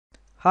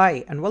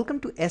Hi and welcome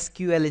to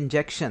SQL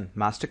Injection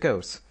Master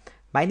Course.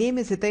 My name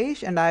is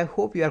Hitesh and I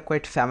hope you are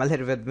quite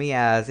familiar with me,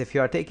 as if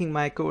you are taking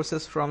my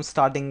courses from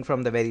starting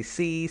from the very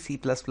C++,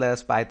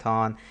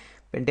 Python,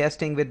 pen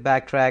testing with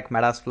Backtrack,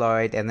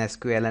 Metasploit, and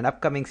SQL, and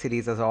upcoming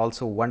series are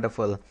also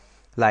wonderful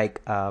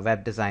like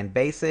web design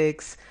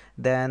basics,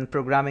 then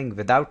programming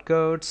without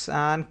codes,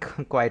 and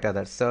quite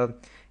others. So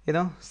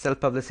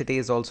self-publicity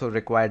is also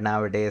required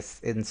nowadays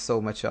in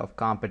so much of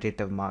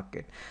competitive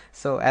market.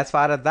 So as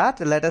far as that,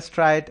 let us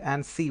try it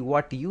and see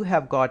what you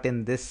have got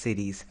in this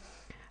series,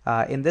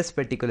 in this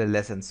particular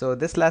lesson. So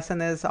this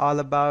lesson is all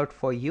about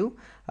for you.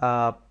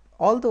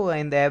 Although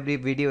in the every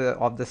video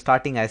of the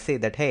starting I say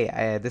that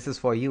hey, this is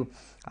for you,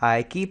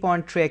 I keep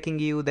on tracking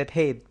you that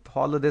hey,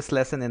 follow this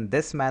lesson in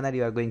this manner,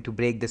 you are going to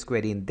break this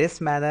query in this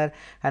manner,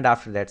 and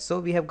after that, so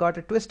we have got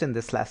a twist in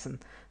this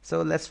lesson.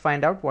 So let's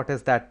find out what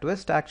is that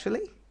twist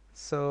actually.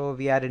 So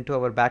we are into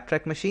our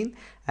backtrack machine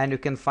and you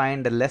can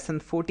find the lesson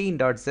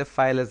 14.zip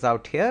file is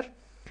out here.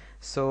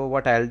 So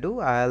what I'll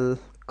do, I'll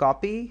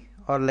copy,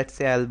 or let's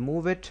say I'll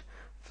move it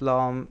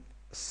from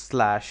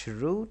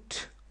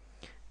 /root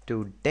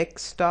to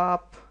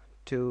desktop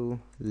to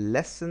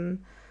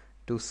lesson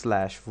to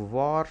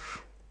 /var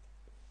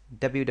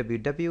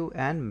www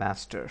and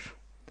master.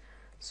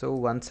 So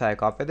once I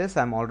copy this,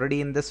 I'm already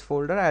in this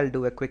folder. I'll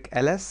do a quick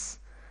ls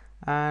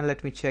and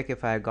let me check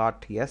if I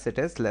got, yes, it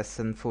is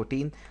lesson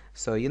 14.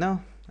 So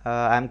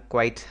I'm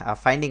quite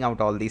finding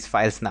out all these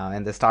files now.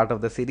 In the start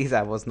of the series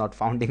I was not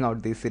finding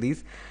out these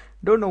series.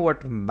 Don't know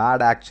what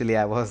mad actually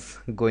I was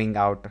going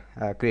out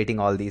creating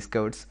all these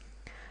codes.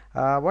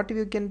 What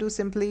you can do,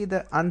 simply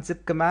the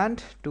unzip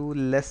command to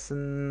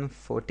lesson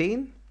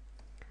 14,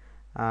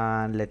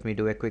 and let me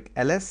do a quick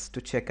ls to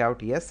check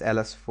out. Yes,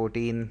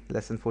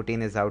 lesson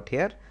 14 is out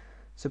here.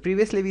 So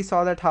previously we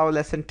saw that how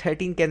lesson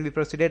 13 can be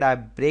proceeded. I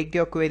breaked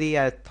your query,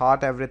 I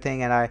thought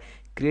everything, and I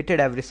created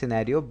every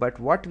scenario. But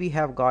what we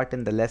have got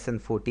in the lesson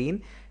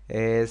 14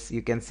 is,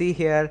 you can see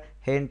here,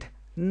 hint,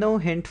 no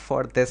hint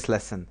for this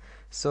lesson.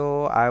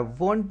 So I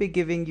won't be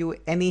giving you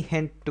any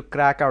hint to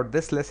crack out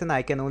this lesson.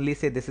 I can only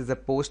say this is a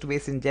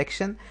post-based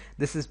injection.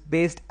 This is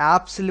based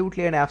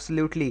absolutely and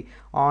absolutely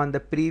on the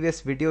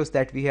previous videos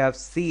that we have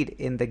seen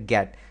in the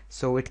get.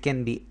 So it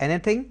can be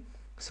anything.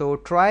 So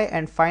try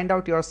and find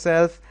out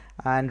yourself,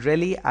 and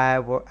really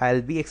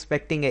I'll be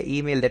expecting an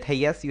email that hey,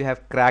 yes, you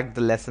have cracked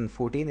the lesson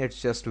 14.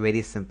 It's just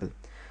very simple.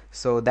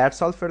 So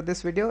that's all for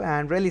this video,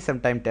 and really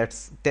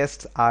sometimes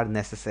tests are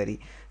necessary.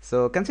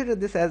 So consider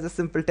this as a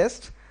simple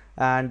test,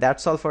 and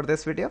that's all for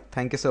this video.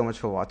 Thank you so much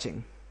for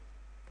watching.